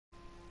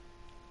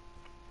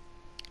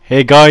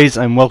Hey guys,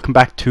 and welcome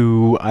back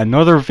to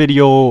another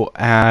video.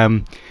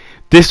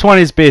 This one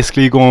is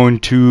basically going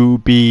to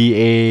be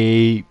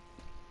a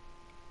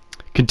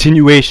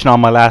continuation on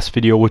my last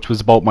video, which was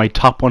about my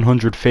top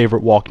 100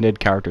 favorite Walking Dead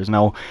characters.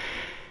 Now,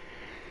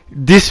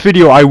 this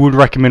video I would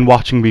recommend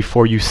watching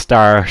before you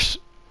start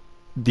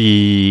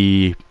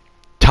the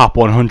top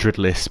 100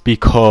 list,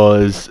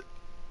 because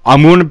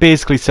I'm going to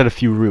basically set a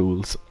few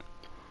rules.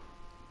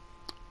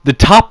 The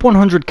top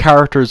 100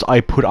 characters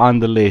I put on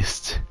the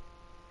list,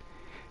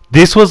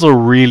 this was a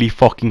really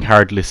fucking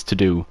hard list to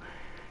do.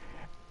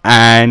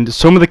 And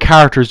some of the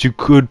characters you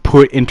could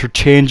put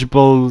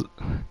interchangeable.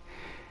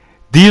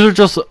 These are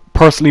just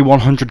personally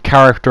 100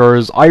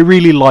 characters I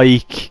really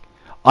like.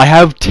 I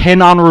have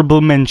 10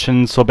 honorable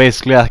mentions, so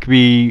basically that could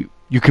be,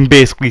 you can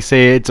basically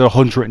say it's a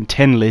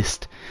 110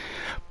 list.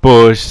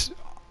 But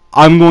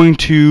I'm going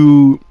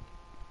to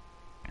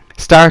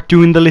start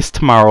doing the list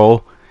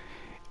tomorrow.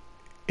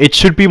 It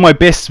should be my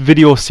best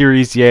video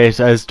series yet,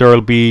 as there'll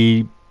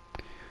be,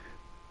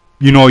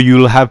 you know,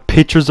 you'll have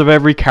pictures of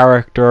every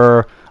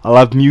character. I'll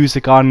have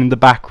music on in the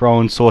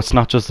background, so it's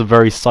not just a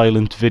very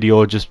silent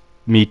video, just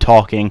me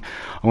talking.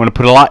 I'm going to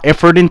put a lot of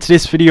effort into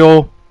this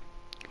video,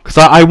 because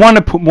I want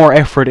to put more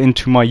effort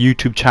into my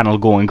YouTube channel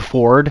going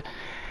forward,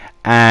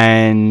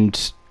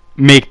 and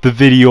make the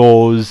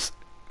videos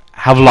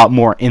have a lot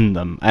more in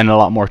them, and a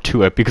lot more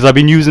to it, because I've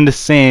been using the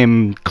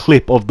same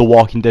clip of the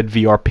Walking Dead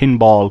VR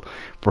pinball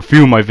for a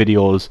few of my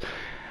videos,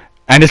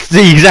 and it's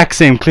the exact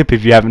same clip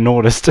if you haven't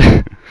noticed.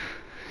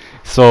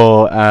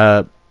 So,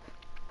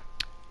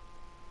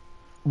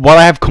 what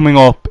I have coming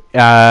up,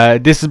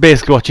 this is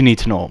basically what you need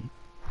to know.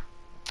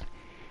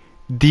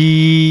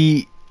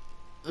 The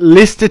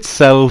list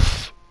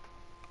itself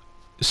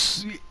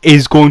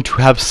is going to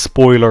have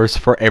spoilers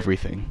for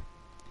everything.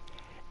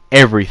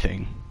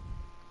 Everything.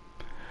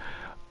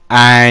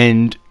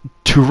 And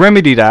to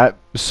remedy that,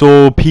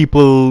 so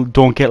people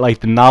don't get like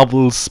the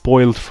novels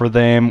spoiled for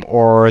them,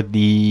 or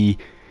the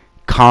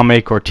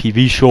comic or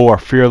TV show or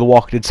Fear the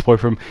Walking Dead spoiled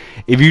for them.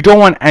 If you don't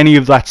want any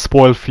of that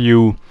spoiled for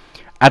you,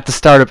 at the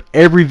start of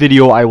every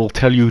video I will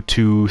tell you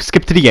to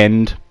skip to the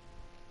end.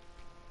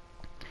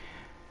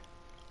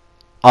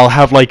 I'll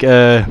have like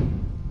a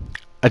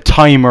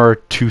timer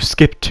to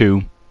skip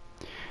to,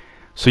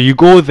 so you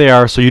go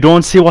there so you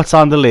don't see what's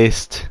on the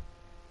list,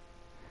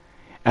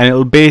 and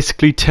it'll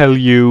basically tell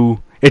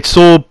you, it's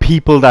so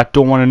people that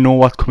don't want to know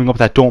what's coming up,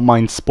 that don't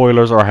mind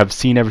spoilers or have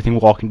seen everything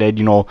Walking Dead,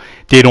 you know,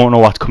 they don't know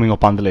what's coming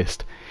up on the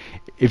list.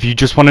 If you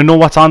just want to know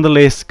what's on the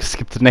list,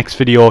 skip to the next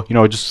video, you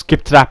know, just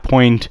skip to that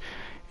point.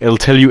 It'll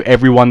tell you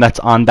everyone that's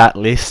on that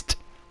list.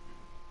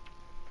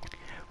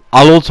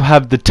 I'll also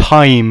have the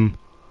time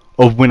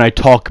of when I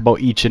talk about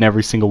each and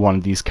every single one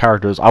of these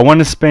characters. I want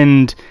to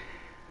spend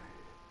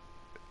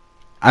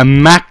a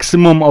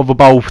maximum of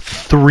about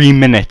 3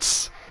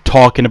 minutes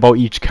talking about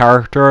each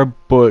character,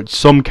 but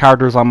some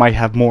characters I might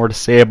have more to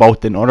say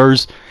about than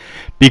others,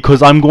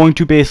 because I'm going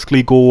to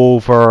basically go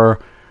over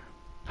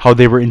how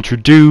they were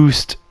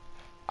introduced,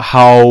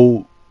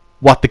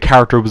 what the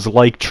character was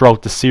like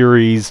throughout the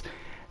series,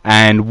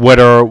 and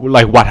whether,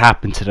 like, what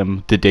happened to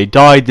them. Did they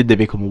die? Did they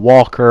become a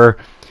walker?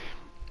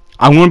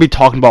 I'm going to be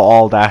talking about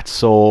all that,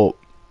 so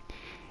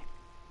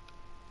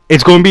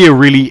it's going to be a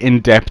really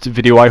in-depth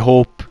video, I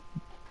hope,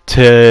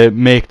 to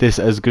make this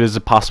as good as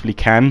it possibly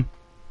can.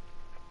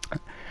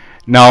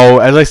 Now,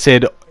 as I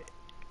said,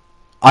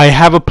 I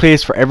have a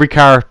place for every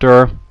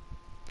character.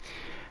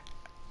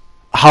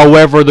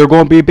 However, they're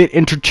going to be a bit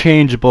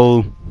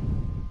interchangeable.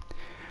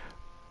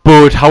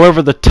 But,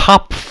 however, the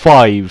top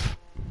five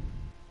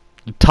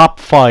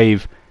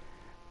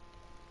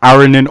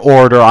are in an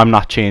order I'm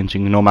not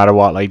changing, no matter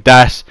what. Like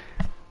that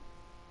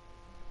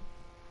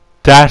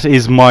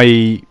is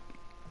my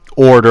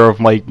order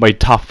of my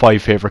top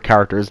 5 favorite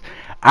characters.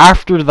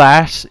 After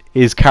that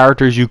is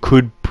characters you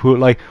could put,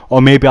 like, oh,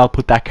 maybe I'll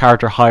put that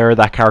character higher,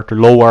 that character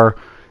lower,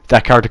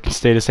 that character can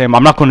stay the same.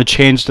 I'm not going to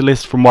change the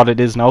list from what it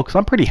is now, because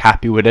I'm pretty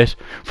happy with it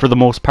for the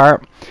most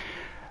part.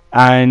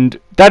 And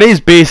that is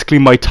basically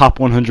my top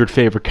 100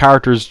 favorite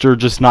characters. They're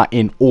just not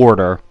in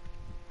order.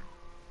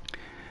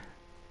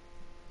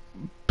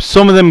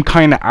 Some of them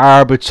kind of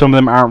are, but some of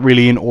them aren't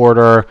really in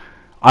order.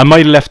 I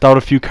might have left out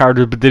a few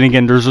characters, but then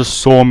again, there's just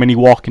so many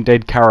Walking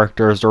Dead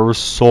characters. There were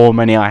so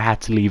many I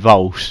had to leave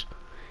out.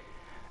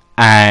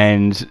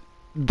 And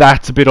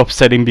that's a bit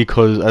upsetting,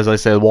 because, as I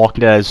said,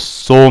 Walking Dead has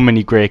so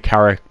many great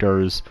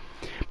characters.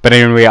 But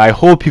anyway, I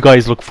hope you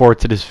guys look forward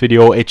to this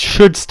video. It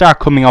should start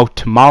coming out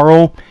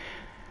tomorrow,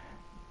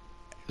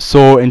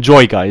 so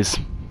enjoy, guys.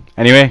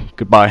 Anyway,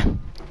 goodbye.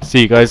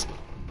 See you guys.